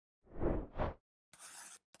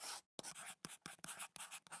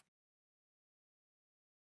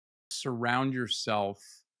surround yourself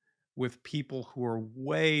with people who are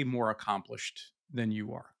way more accomplished than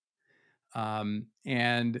you are.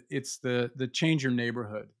 And it's the Change Your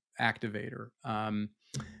Neighborhood activator.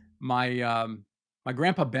 My my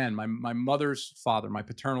grandpa Ben, my mother's father, my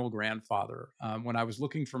paternal grandfather, when I was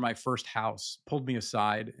looking for my first house, pulled me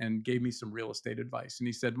aside and gave me some real estate advice. And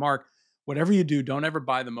he said, "Mark, whatever you do, don't ever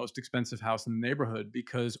buy the most expensive house in the neighborhood,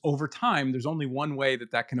 because over time, there's only one way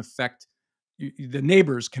that can affect the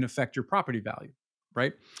neighbors can affect your property value,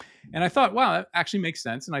 right?" And I thought, wow, that actually makes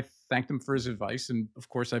sense. And I thanked him for his advice. And of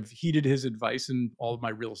course, I've heeded his advice in all of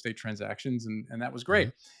my real estate transactions, and that was great.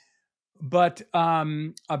 Mhm. But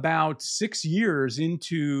about 6 years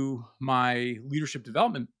into my leadership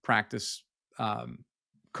development practice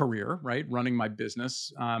career, right, running my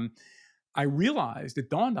business, I realized, it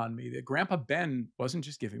dawned on me that Grandpa Ben wasn't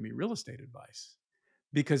just giving me real estate advice,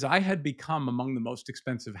 because I had become among the most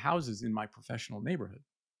expensive houses in my professional neighborhood.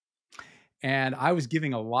 And I was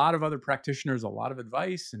giving a lot of other practitioners a lot of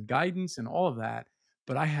advice and guidance and all of that.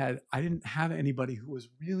 But I didn't have anybody who was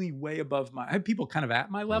really way above I had people kind of at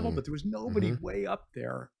my level, Mhm. but there was nobody Mhm. way up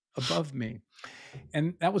there above me.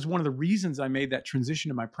 And that was one of the reasons I made that transition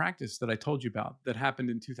to my practice that I told you about, that happened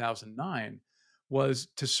in 2009, was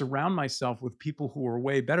to surround myself with people who were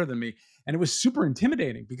way better than me. And it was super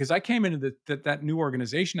intimidating, because I came into that new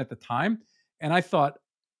organization at the time, and I thought,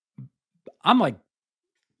 I'm like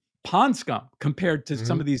pond scum compared to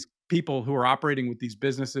some Mhm. of these people who are operating with these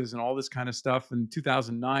businesses and all this kind of stuff in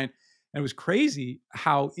 2009. And it was crazy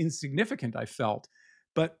how insignificant I felt.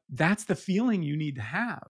 But that's the feeling you need to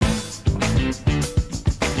have.